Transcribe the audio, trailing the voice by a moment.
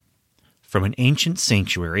From an ancient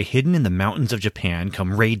sanctuary hidden in the mountains of Japan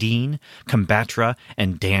come Raideen, Combatra,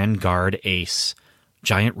 and Dan Guard Ace.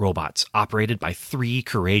 Giant robots operated by 3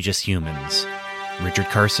 courageous humans. Richard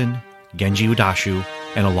Carson, Genji Udashu,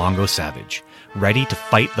 and Alongo Savage, ready to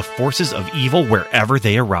fight the forces of evil wherever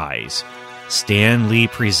they arise. Stan Lee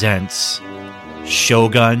presents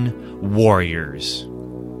Shogun Warriors.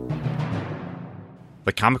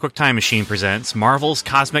 The Comic Book Time Machine presents Marvel's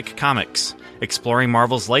Cosmic Comics, exploring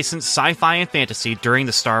Marvel's licensed sci-fi and fantasy during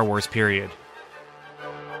the Star Wars period.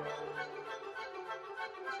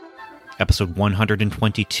 Episode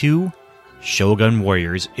 122, Shogun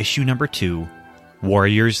Warriors, Issue Number 2,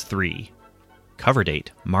 Warriors 3. Cover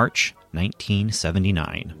date, March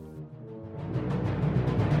 1979.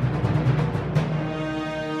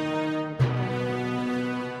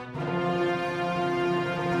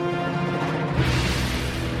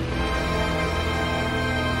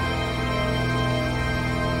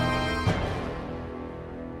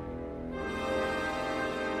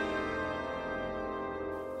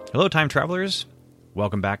 Hello, time travelers.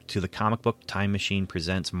 Welcome back to the Comic Book Time Machine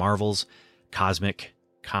presents Marvel's Cosmic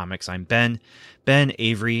Comics. I'm Ben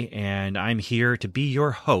Avery, and I'm here to be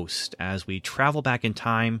your host as we travel back in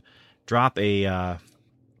time, drop a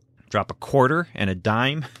quarter and a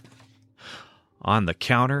dime on the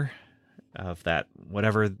counter of that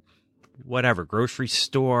whatever grocery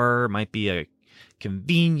store. It might be a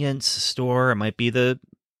convenience store. It might be the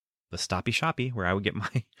Stoppy Shoppy where I would get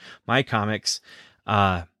my comics.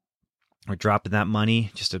 We're dropping that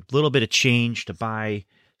money, just a little bit of change to buy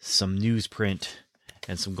some newsprint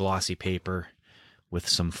and some glossy paper with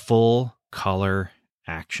some full color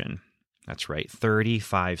action. That's right,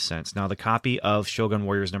 35 cents. Now, the copy of Shogun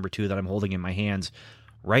Warriors number 2 that I'm holding in my hands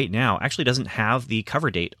right now actually doesn't have the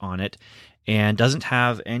cover date on it and doesn't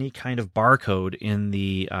have any kind of barcode in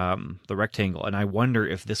the rectangle. And I wonder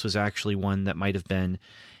if this was actually one that might have been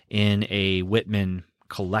in a Whitman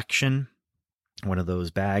collection, one of those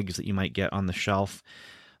bags that you might get on the shelf,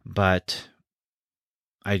 but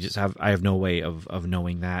I have no way of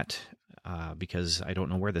knowing that because I don't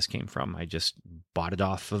know where this came from. I just bought it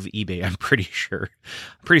off of eBay. I'm pretty sure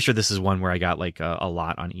this is one where I got like a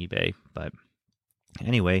lot on eBay. But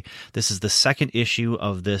anyway, this is the second issue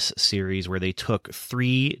of this series where they took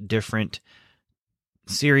 3 different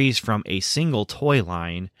series from a single toy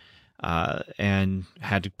line and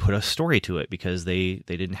had to put a story to it because they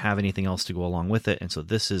didn't have anything else to go along with it. And so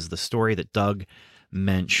this is the story that Doug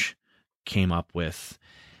Moench came up with.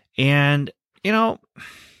 And, I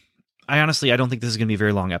don't think this is going to be a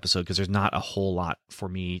very long episode because there's not a whole lot for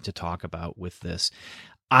me to talk about with this.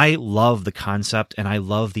 I love the concept and I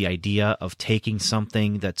love the idea of taking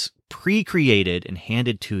something that's pre-created and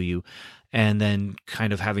handed to you and then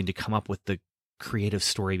kind of having to come up with the creative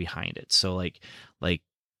story behind it. So like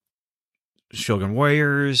Shogun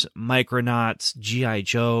Warriors, Micronauts, G.I.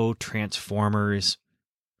 Joe, Transformers,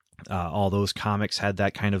 all those comics had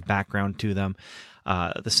that kind of background to them.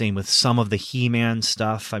 The same with some of the He-Man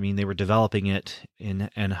stuff. I mean, they were developing it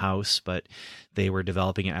in-house, but they were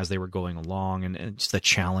developing it as they were going along, and just the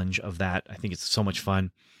challenge of that. I think it's so much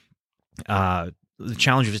fun. The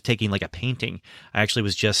challenge of just taking like a painting. I actually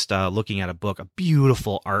was just looking at a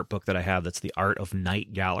beautiful art book that I have that's The Art of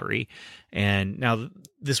Night Gallery. And now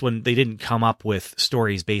this one, they didn't come up with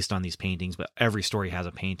stories based on these paintings, but every story has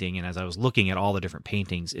a painting. And as I was looking at all the different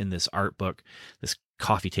paintings in this art book, this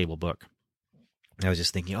coffee table book, I was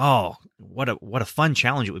just thinking, oh, what a fun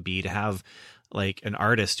challenge it would be to have like an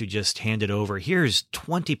artist who just handed over, here's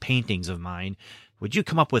 20 paintings of mine. Would you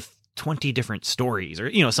come up with 20 different stories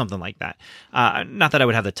or, something like that. Not that I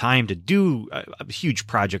would have the time to do a huge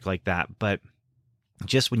project like that, but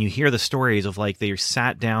just when you hear the stories of like they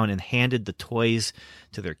sat down and handed the toys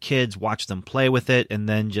to their kids, watched them play with it, and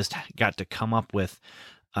then just got to come up with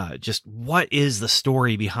just what is the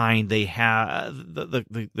story behind they have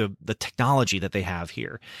the technology that they have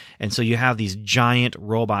here. And so you have these giant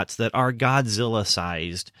robots that are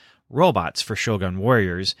Godzilla-sized robots for Shogun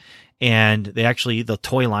Warriors. And the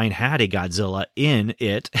toy line had a Godzilla in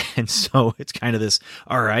it. And so it's kind of this,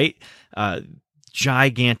 all right,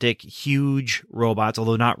 gigantic, huge robots,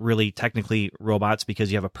 although not really technically robots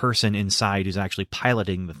because you have a person inside who's actually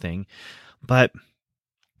piloting the thing. But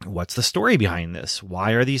what's the story behind this?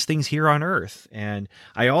 Why are these things here on Earth? And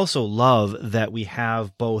I also love that we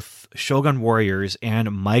have both Shogun Warriors and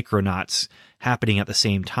Micronauts happening at the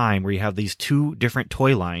same time, where you have these 2 different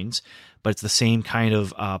toy lines, but it's the same kind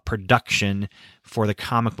of production for the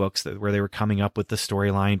comic books where they were coming up with the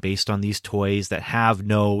storyline based on these toys that have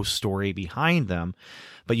no story behind them.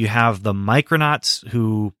 But you have the Micronauts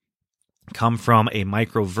who come from a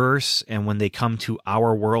microverse, and when they come to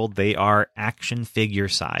our world, they are action figure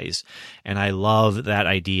size. And I love that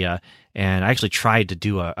idea. And I actually tried to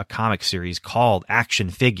do a comic series called Action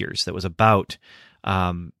Figures that was about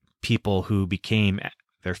people who became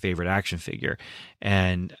their favorite action figure.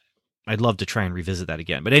 And I'd love to try and revisit that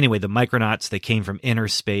again. But anyway, the Micronauts, they came from inner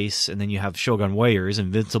space, and then you have Shogun Warriors,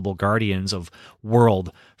 invincible guardians of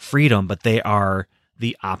world freedom, but they are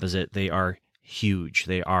the opposite. They are huge.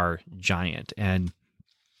 They are giant. And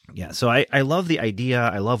yeah, so I love the idea.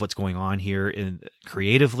 I love what's going on here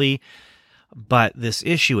creatively. But this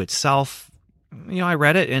issue itself, I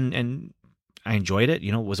read it and I enjoyed it.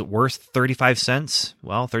 Was it worth 35 cents?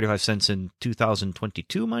 Well, 35 cents in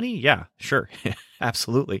 2022 money? Yeah, sure.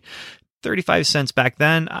 Absolutely. 35 cents back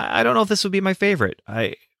then. I don't know if this would be my favorite.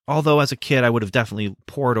 Although as a kid, I would have definitely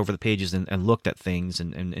pored over the pages and looked at things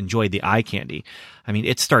and enjoyed the eye candy. I mean,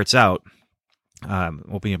 it starts out,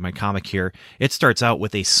 opening up my comic here, it starts out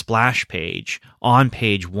with a splash page on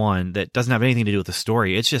page 1 that doesn't have anything to do with the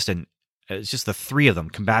story. It's just the three of them,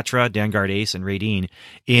 Combatra, Danguard Ace, and Raideen,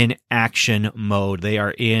 in action mode. They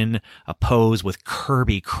are in a pose with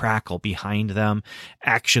Kirby Crackle behind them,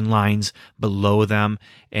 action lines below them,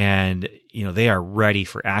 and they are ready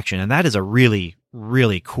for action. And that is a really,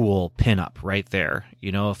 really cool pinup right there.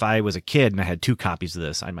 If I was a kid and I had 2 copies of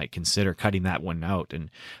this, I might consider cutting that one out and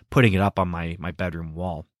putting it up on my bedroom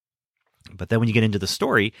wall. But then when you get into the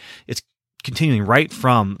story, it's continuing right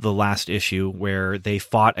from the last issue where they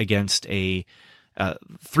fought against 3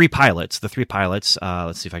 pilots. The 3 pilots,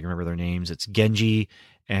 let's see if I can remember their names. It's Genji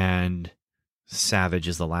and Savage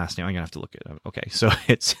is the last name. I'm gonna have to look it up. Okay, so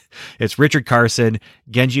it's Richard Carson,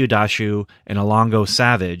 Genji Udashu, and Alongo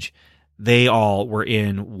Savage. They all were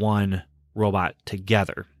in one robot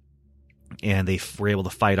together, and they were able to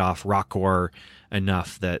fight off Rockor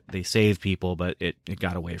enough that they saved people, but it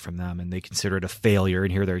got away from them, and they consider it a failure.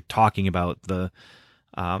 And here they're talking about the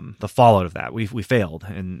fallout of that. We failed,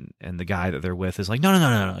 and the guy that they're with is like,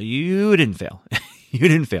 no, you didn't fail. You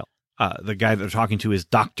didn't fail. The guy that they're talking to is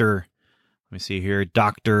Dr.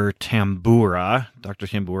 Tambura,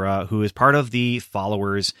 who is part of the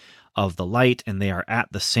Followers of the Light, and they are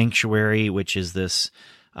at the Sanctuary, which is this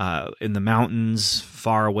in the mountains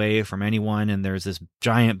far away from anyone, and there's this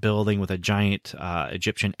giant building with a giant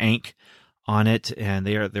Egyptian ankh on it, and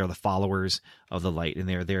they're the Followers of the Light, and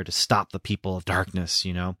they're there to stop the people of darkness,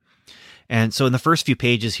 And so in the first few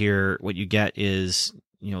pages here, what you get is,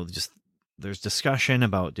 just there's discussion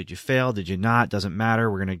about, did you fail, did you not, doesn't matter,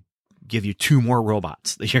 we're going to give you 2 more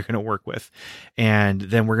robots that you're going to work with, and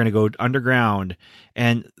then we're going to go underground,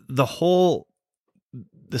 and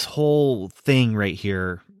this whole thing right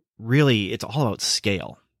here, really, it's all about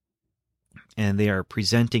scale. And they are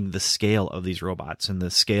presenting the scale of these robots and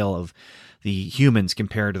the scale of the humans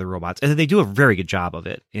compared to the robots. And they do a very good job of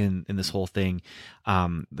it in this whole thing.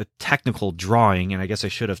 The technical drawing, and I guess I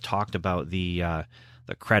should have talked about the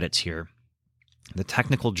credits here. The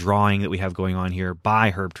technical drawing that we have going on here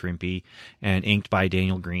by Herb Trimpe and inked by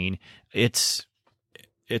Daniel Green, it's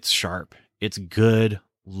sharp. It's good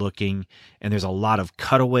looking, and there's a lot of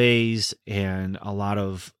cutaways and a lot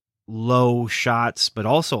of low shots, but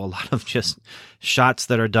also a lot of just shots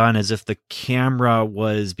that are done as if the camera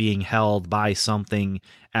was being held by something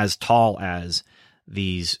as tall as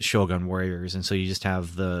these Shogun warriors, and so you just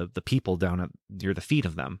have the people down near the feet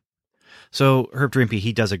of them. So Herb Trimpe,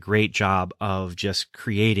 he does a great job of just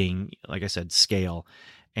creating, like I said, scale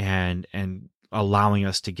and allowing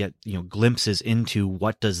us to get glimpses into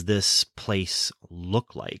what does this place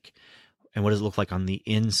look like, and what does it look like on the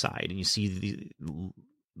inside. And you see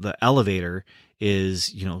the elevator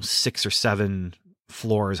is 6 or 7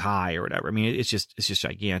 floors high or whatever. I mean, it's just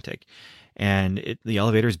gigantic, and the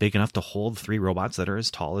elevator is big enough to hold 3 robots that are as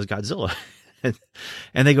tall as Godzilla.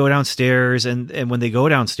 And they go downstairs, and when they go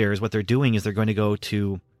downstairs, what they're doing is they're going to go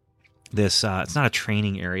to this, it's not a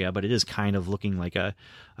training area, but it is kind of looking like a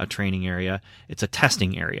training area. It's a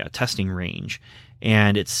testing area, a testing range,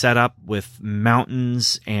 and it's set up with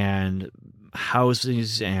mountains and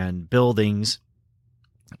houses and buildings,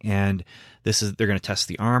 and they're going to test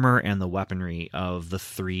the armor and the weaponry of the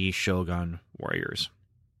 3 Shogun warriors.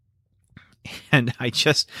 And I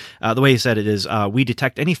just, the way he said it is, we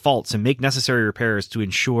detect any faults and make necessary repairs to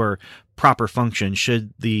ensure proper function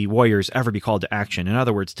should the warriors ever be called to action. In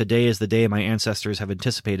other words, today is the day my ancestors have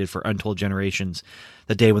anticipated for untold generations,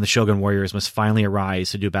 the day when the Shogun warriors must finally arise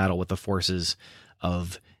to do battle with the forces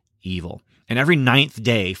of evil. And every 9th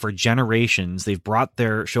day for generations, they've brought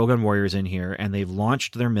their Shogun warriors in here, and they've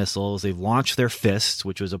launched their missiles, they've launched their fists,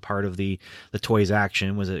 which was a part of the toys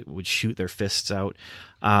action, was it would shoot their fists out.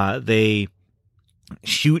 They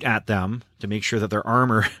shoot at them to make sure that their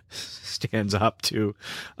armor stands up to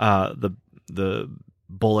the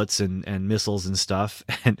bullets and missiles and stuff.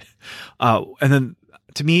 And then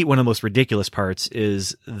to me, one of the most ridiculous parts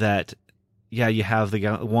is that, yeah, you have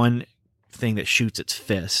the one thing that shoots its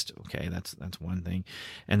fist. Okay, that's one thing.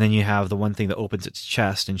 And then you have the one thing that opens its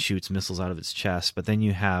chest and shoots missiles out of its chest. But then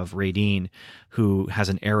you have Raideen, who has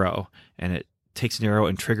an arrow, and it takes an arrow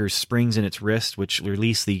and triggers springs in its wrist, which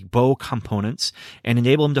release the bow components and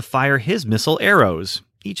enable him to fire his missile arrows,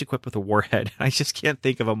 each equipped with a warhead. I just can't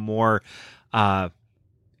think of a more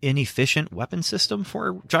inefficient weapon system for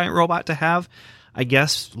a giant robot to have. I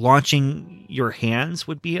guess launching your hands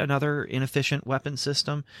would be another inefficient weapon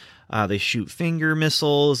system. They shoot finger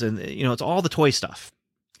missiles, and it's all the toy stuff.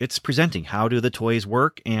 It's presenting how do the toys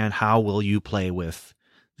work and how will you play with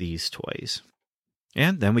these toys.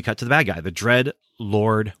 And then we cut to the bad guy, the Dread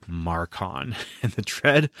Lord Markon. And the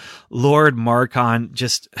Dread Lord Markon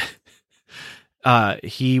just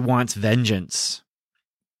he wants vengeance.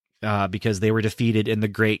 Because they were defeated in the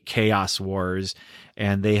Great Chaos Wars,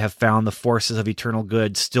 and they have found the forces of eternal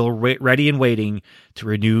good still ready and waiting to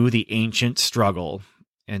renew the ancient struggle.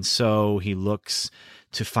 And so he looks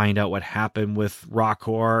to find out what happened with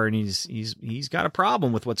Rockor, and he's got a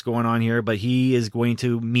problem with what's going on here, but he is going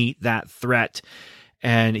to meet that threat.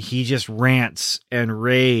 And he just rants and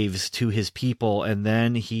raves to his people, and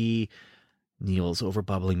then he kneels over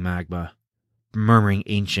bubbling magma, murmuring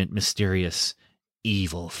ancient, mysterious,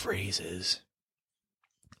 evil phrases.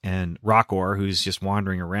 And Rockor, who's just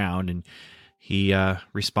wandering around, and he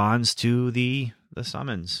responds to the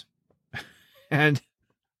summons. And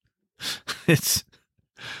it's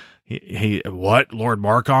what, Lord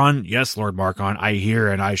Markon? Yes, Lord Markon, I hear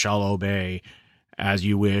and I shall obey. As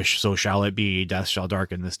you wish, so shall it be. Death shall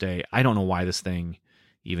darken this day. I don't know why this thing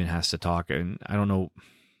even has to talk, and I don't know.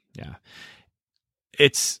 Yeah,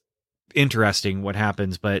 it's interesting what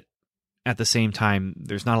happens, but at the same time,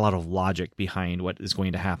 there's not a lot of logic behind what is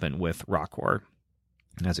going to happen with Rockor.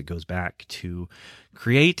 And as it goes back to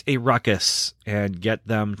create a ruckus and get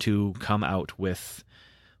them to come out with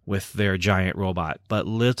their giant robot. But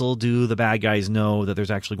little do the bad guys know that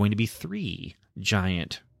there's actually going to be 3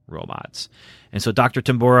 giant robots. And so Dr.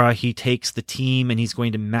 Tambora, he takes the team and he's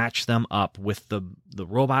going to match them up with the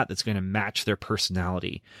robot that's going to match their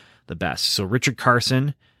personality the best. So Richard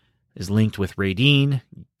Carson is linked with Raideen,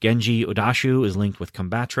 Genji Odashu is linked with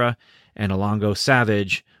Combatra, and Alongo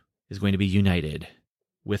Savage is going to be united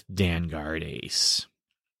with Danguard Ace.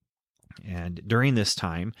 And during this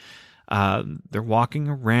time, they're walking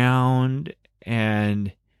around,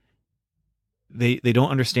 and they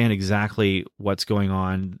don't understand exactly what's going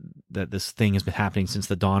on, that this thing has been happening since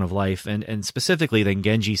the dawn of life. And specifically, then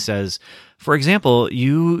Genji says, for example,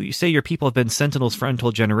 you say your people have been sentinels for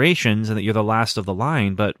untold generations and that you're the last of the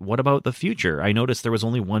line, but what about the future? I noticed there was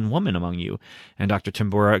only one woman among you. And Dr.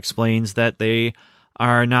 Tambora explains that they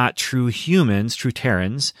are not true humans, true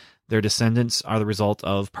Terrans. Their descendants are the result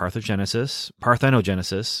of parthenogenesis,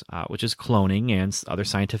 which is cloning and other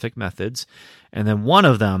scientific methods. And then one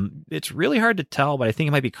of them, it's really hard to tell, but I think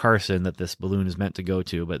it might be Carson that this balloon is meant to go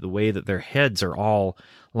to. But the way that their heads are all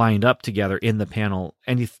lined up together in the panel,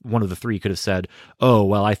 any one of the 3 could have said, oh,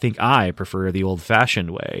 well, I think I prefer the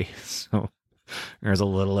old-fashioned way. So there's a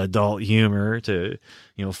little adult humor to,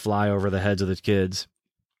 fly over the heads of the kids.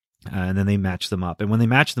 And then they match them up. And when they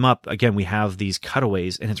match them up, again, we have these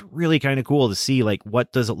cutaways, and it's really kind of cool to see, like,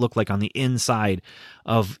 what does it look like on the inside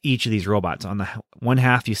of each of these robots. On the one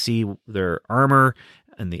half, you see their armor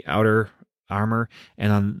and the outer armor,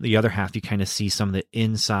 and on the other half, you kind of see some of the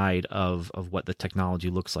inside of what the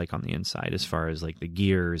technology looks like on the inside, as far as like the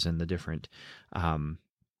gears and the different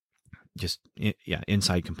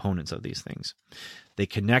inside components of these things. They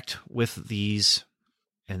connect with these,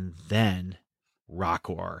 and then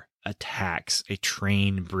Rockor attacks a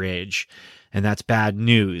train bridge, and that's bad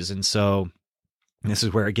news. And so this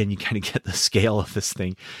is where, again, you kind of get the scale of this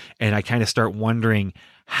thing, and I kind of start wondering,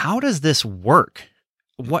 how does this work?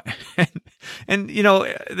 What and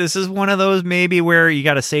this is one of those maybe where you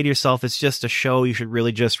got to say to yourself, it's just a show, you should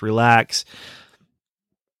really just relax,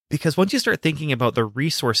 because once you start thinking about the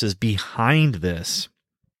resources behind this,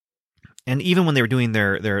 and even when they were doing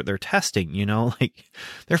their testing, like,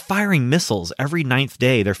 they're firing missiles every 9th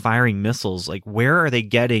day. They're firing missiles. Like, where are they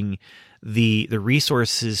getting the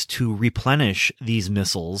resources to replenish these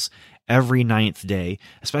missiles every 9th day?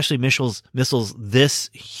 Especially missiles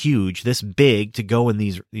this huge, this big, to go in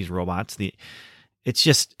these robots. it's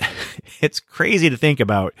just, it's crazy to think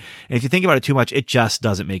about. And if you think about it too much, it just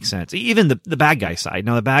doesn't make sense. Even the bad guy side.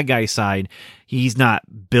 Now, the bad guy side, he's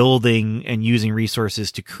not building and using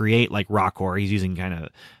resources to create like Rockor. He's using kind of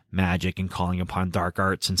magic and calling upon dark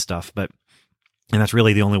arts and stuff. And that's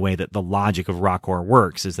really the only way that the logic of Rockor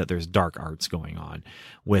works, is that there's dark arts going on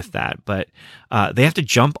with that. But they have to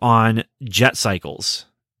jump on jet cycles.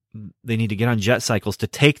 They need to get on jet cycles to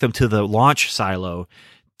take them to the launch silo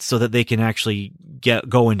so that they can actually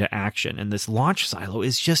go into action. And this launch silo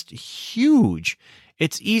is just huge.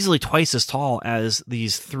 It's easily twice as tall as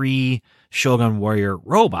these 3 Shogun Warrior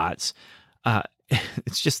robots.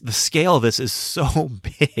 It's just the scale of this is so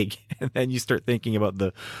big. And then you start thinking about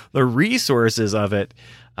the resources of it.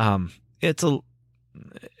 It's a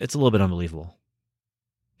little bit unbelievable.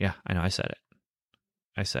 Yeah, I know. I said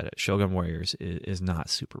it. Shogun Warriors is not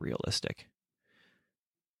super realistic.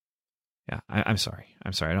 Yeah, I'm sorry.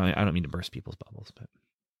 I don't mean to burst people's bubbles,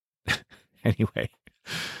 but anyway,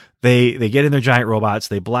 they get in their giant robots,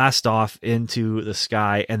 they blast off into the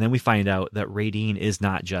sky, and then we find out that Raideen is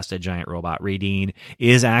not just a giant robot. Raideen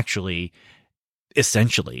is actually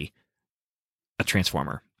essentially a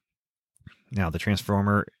transformer. Now, the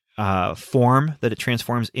transformer form that it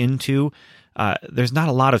transforms into, there's not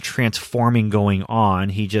a lot of transforming going on.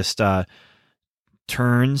 He just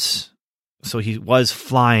turns. So he was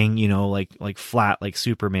flying, like flat, like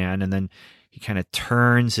Superman, and then he kind of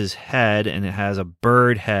turns his head, and it has a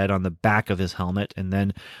bird head on the back of his helmet, and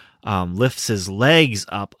then lifts his legs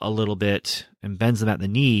up a little bit and bends them at the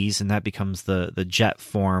knees, and that becomes the jet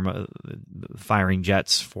form, firing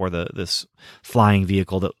jets for this flying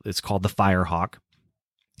vehicle that it's called the Firehawk.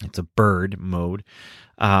 It's a bird mode,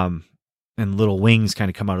 and little wings kind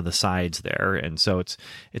of come out of the sides there, and so it's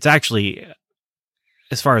actually,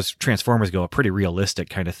 as far as Transformers go, a pretty realistic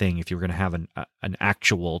kind of thing. If you're going to have an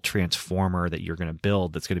actual Transformer that you're going to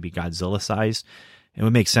build that's going to be Godzilla size, it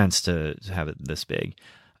would make sense to have it this big.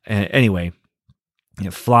 Anyway,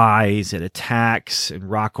 it flies, it attacks, and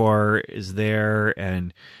Rockor is there,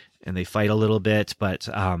 and they fight a little bit, but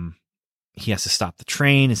he has to stop the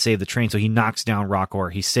train and save the train. So he knocks down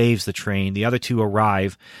Rockor. He saves the train. The other 2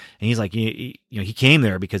 arrive, and he's like, he came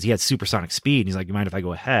there because he had supersonic speed. And he's like, you mind if I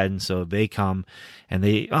go ahead? And so they come, and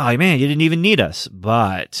oh man, you didn't even need us.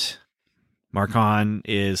 But Marcon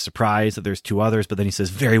is surprised that there's 2 others, but then he says,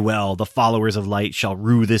 very well, the followers of light shall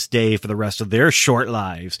rue this day for the rest of their short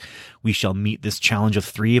lives. We shall meet this challenge of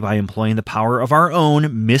 3 by employing the power of our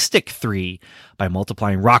own Mystic 3, by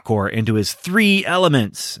multiplying Rockor into his 3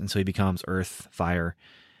 elements. And so he becomes earth, fire,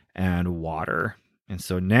 and water. And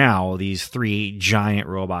so now these 3 giant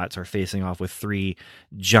robots are facing off with 3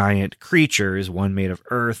 giant creatures, one made of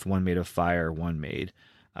earth, one made of fire, one made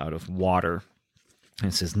out of water.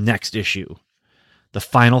 And it says, next issue, the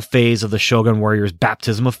final phase of the Shogun Warrior's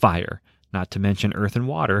baptism of fire, not to mention earth and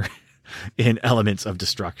water, in elements of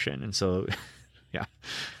destruction. And so, yeah.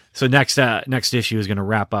 So next issue is going to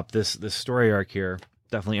wrap up this story arc here.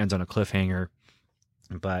 Definitely ends on a cliffhanger.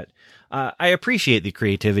 But I appreciate the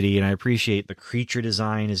creativity, and I appreciate the creature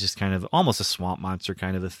design is just kind of almost a swamp monster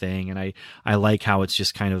kind of a thing. And I like how it's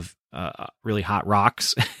just kind of really hot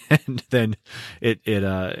rocks, and then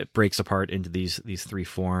it breaks apart into these 3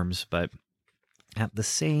 forms. But at the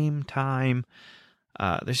same time,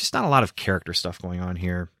 there's just not a lot of character stuff going on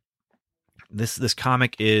here. This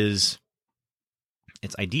comic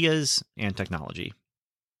it's ideas and technology,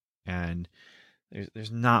 and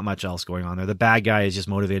there's not much else going on there. The bad guy is just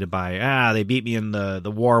motivated by they beat me in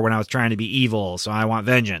the war when I was trying to be evil, so I want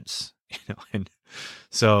vengeance. And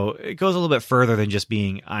so it goes a little bit further than just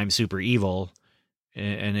being I'm super evil,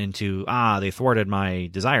 and into they thwarted my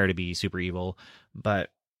desire to be super evil. But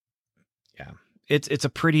yeah, it's a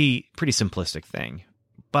pretty simplistic thing,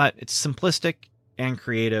 but it's simplistic and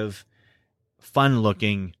creative, fun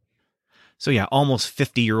looking. So yeah, almost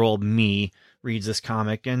 50-year-old me reads this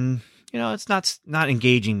comic, and it's not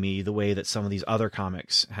engaging me the way that some of these other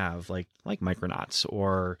comics have, like Micronauts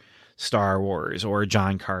or Star Wars or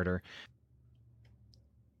John Carter.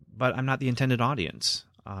 But I'm not the intended audience.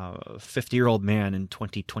 50-year-old man in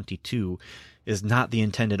 2022 is not the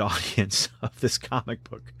intended audience of this comic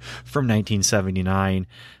book from 1979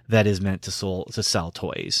 that is meant to sell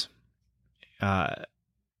toys.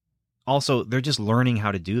 Also, they're just learning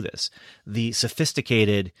how to do this. The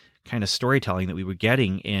sophisticated kind of storytelling that we were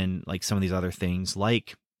getting in like some of these other things,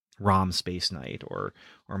 like ROM Space Knight or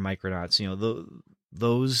Micronauts,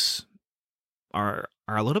 those are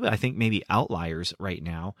a little bit, I think, maybe outliers right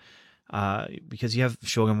now, because you have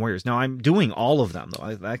Shogun Warriors. Now, I'm doing all of them,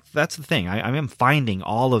 though. That's the thing. I am finding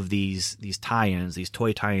all of these tie-ins, these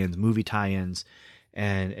toy tie-ins, movie tie-ins,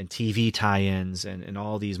 and TV tie-ins and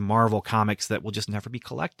all these Marvel comics that will just never be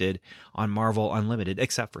collected on Marvel Unlimited,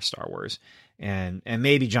 except for Star Wars and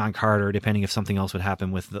maybe John Carter, depending if something else would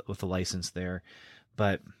happen with the license there.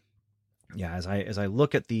 But yeah, as I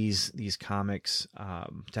look at these comics,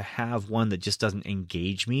 to have one that just doesn't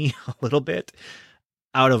engage me a little bit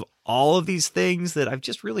out of all of these things that I've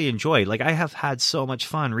just really enjoyed. Like, I have had so much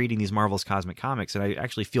fun reading these Marvel's Cosmic Comics, and I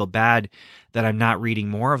actually feel bad that I'm not reading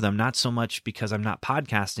more of them, not so much because I'm not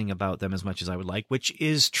podcasting about them as much as I would like, which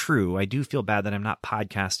is true. I do feel bad that I'm not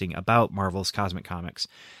podcasting about Marvel's Cosmic Comics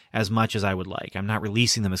as much as I would like. I'm not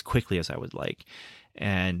releasing them as quickly as I would like.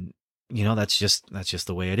 And that's just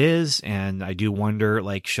the way it is. And I do wonder,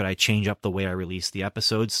 like, should I change up the way I release the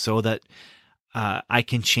episodes so that I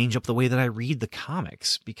can change up the way that I read the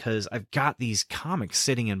comics, because I've got these comics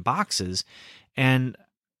sitting in boxes, and,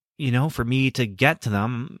 for me to get to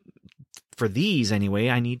them, for these anyway,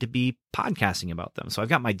 I need to be podcasting about them. So I've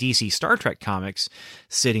got my DC Star Trek comics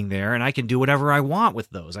sitting there, and I can do whatever I want with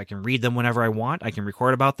those. I can read them whenever I want. I can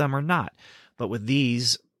record about them or not. But with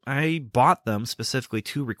these, I bought them specifically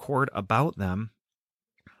to record about them.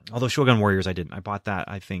 Although Shogun Warriors, I didn't. I bought that,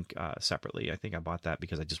 I think, separately. I think I bought that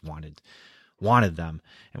because I just wanted them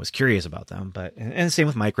and was curious about them. But and same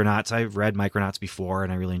with Micronauts. I've read Micronauts before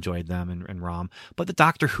and I really enjoyed them and ROM. But the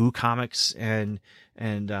Doctor Who comics and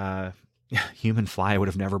Human Fly I would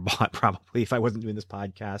have never bought probably if I wasn't doing this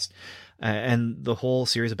podcast. And the whole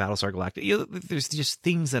series of Battlestar Galactica. There's just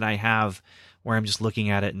things that I have where I'm just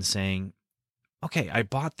looking at it and saying, okay, I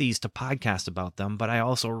bought these to podcast about them, but I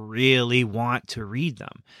also really want to read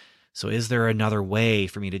them. So is there another way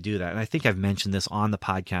for me to do that? And I think I've mentioned this on the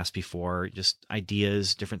podcast before, just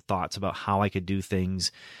ideas, different thoughts about how I could do things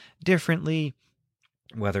differently,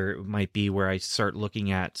 whether it might be where I start looking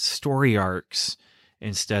at story arcs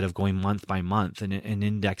instead of going month by month and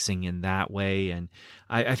indexing in that way. And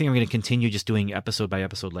I think I'm going to continue just doing episode by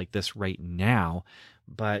episode like this right now.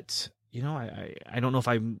 But, I don't know if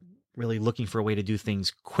I'm really looking for a way to do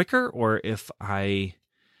things quicker, or if I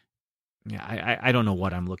don't know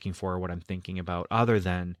what I'm looking for or what I'm thinking about, other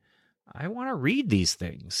than I want to read these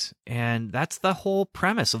things. And that's the whole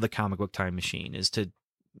premise of the Comic Book Time Machine, is to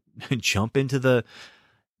jump into the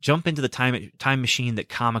time machine that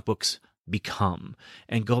comic books become,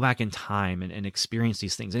 and go back in time and experience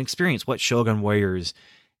these things and experience what Shogun Warriors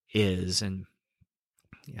is. And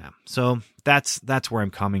yeah, so that's where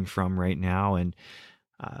I'm coming from right now. And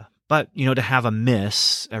but to have a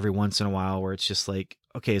miss every once in a while where it's just like,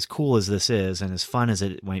 okay, as cool as this is and as fun as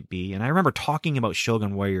it might be. And I remember talking about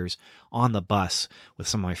Shogun Warriors on the bus with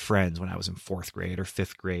some of my friends when I was in 4th grade or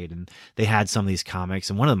 5th grade, and they had some of these comics,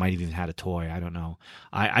 and one of them might have even had a toy. I don't know.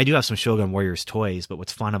 I do have some Shogun Warriors toys, but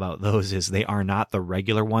what's fun about those is they are not the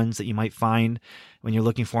regular ones that you might find when you're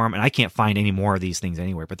looking for them. And I can't find any more of these things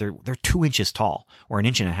anywhere, but they're 2 inches tall or 1.5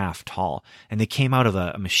 inches tall. And they came out of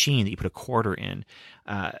a machine that you put a quarter in.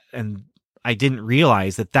 And I didn't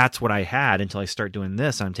realize that that's what I had until I start doing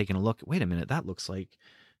this. And I'm taking a look. Wait a minute, that looks like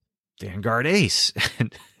Vanguard Ace.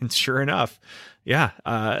 And sure enough, yeah,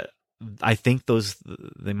 I think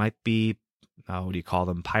they might be, what do you call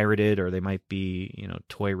them, pirated, or they might be,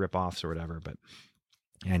 toy ripoffs or whatever. But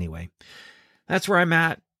anyway, that's where I'm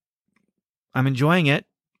at. I'm enjoying it.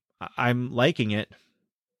 I'm liking it.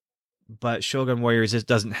 But Shogun Warriors, it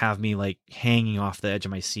doesn't have me like hanging off the edge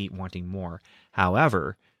of my seat wanting more.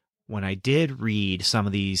 However, when I did read some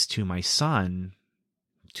of these to my son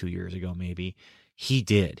 2 years ago, maybe,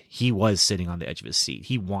 he was sitting on the edge of his seat.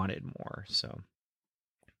 He wanted more. So,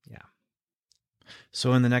 yeah.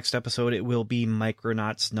 So in the next episode, it will be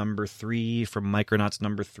Micronauts number 3. From Micronauts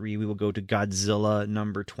number 3, we will go to Godzilla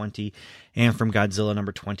number 20. And from Godzilla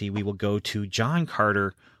number 20, we will go to John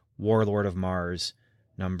Carter, Warlord of Mars,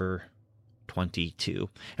 number 22.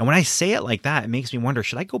 And when I say it like that, it makes me wonder,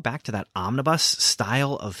 should I go back to that omnibus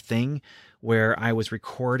style of thing where I was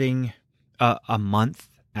recording a month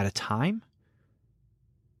at a time?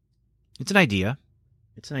 It's an idea.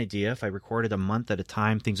 If I recorded a month at a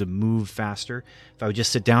time, things would move faster. If I would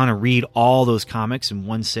just sit down and read all those comics in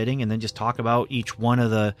one sitting and then just talk about each one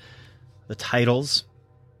of the titles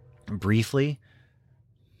briefly.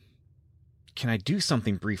 Can I do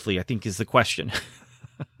something briefly, I think is the question.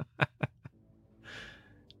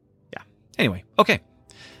 Anyway, okay.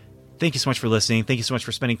 Thank you so much for listening. Thank you so much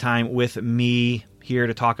for spending time with me here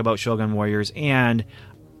to talk about Shogun Warriors. And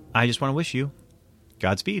I just want to wish you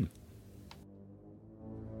Godspeed.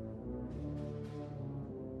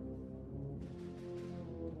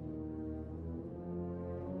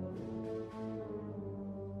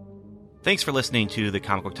 Thanks for listening to the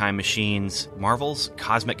Comic Book Time Machine's Marvel's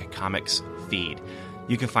Cosmic Comics feed.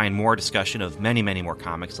 You can find more discussion of many, many more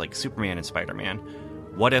comics like Superman and Spider-Man,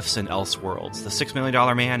 What Ifs and Elseworlds, The $6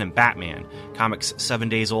 Million Man and Batman, comics 7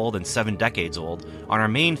 days old and 7 decades old, on our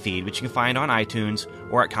main feed, which you can find on iTunes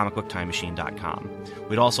or at comicbooktimemachine.com.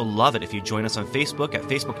 We'd also love it if you join us on Facebook at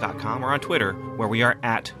facebook.com or on Twitter, where we are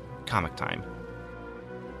at Comic Time.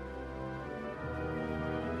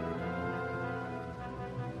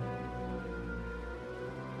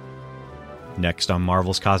 Next on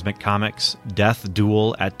Marvel's Cosmic Comics, Death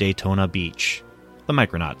Duel at Daytona Beach. The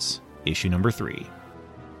Micronauts, issue number 3.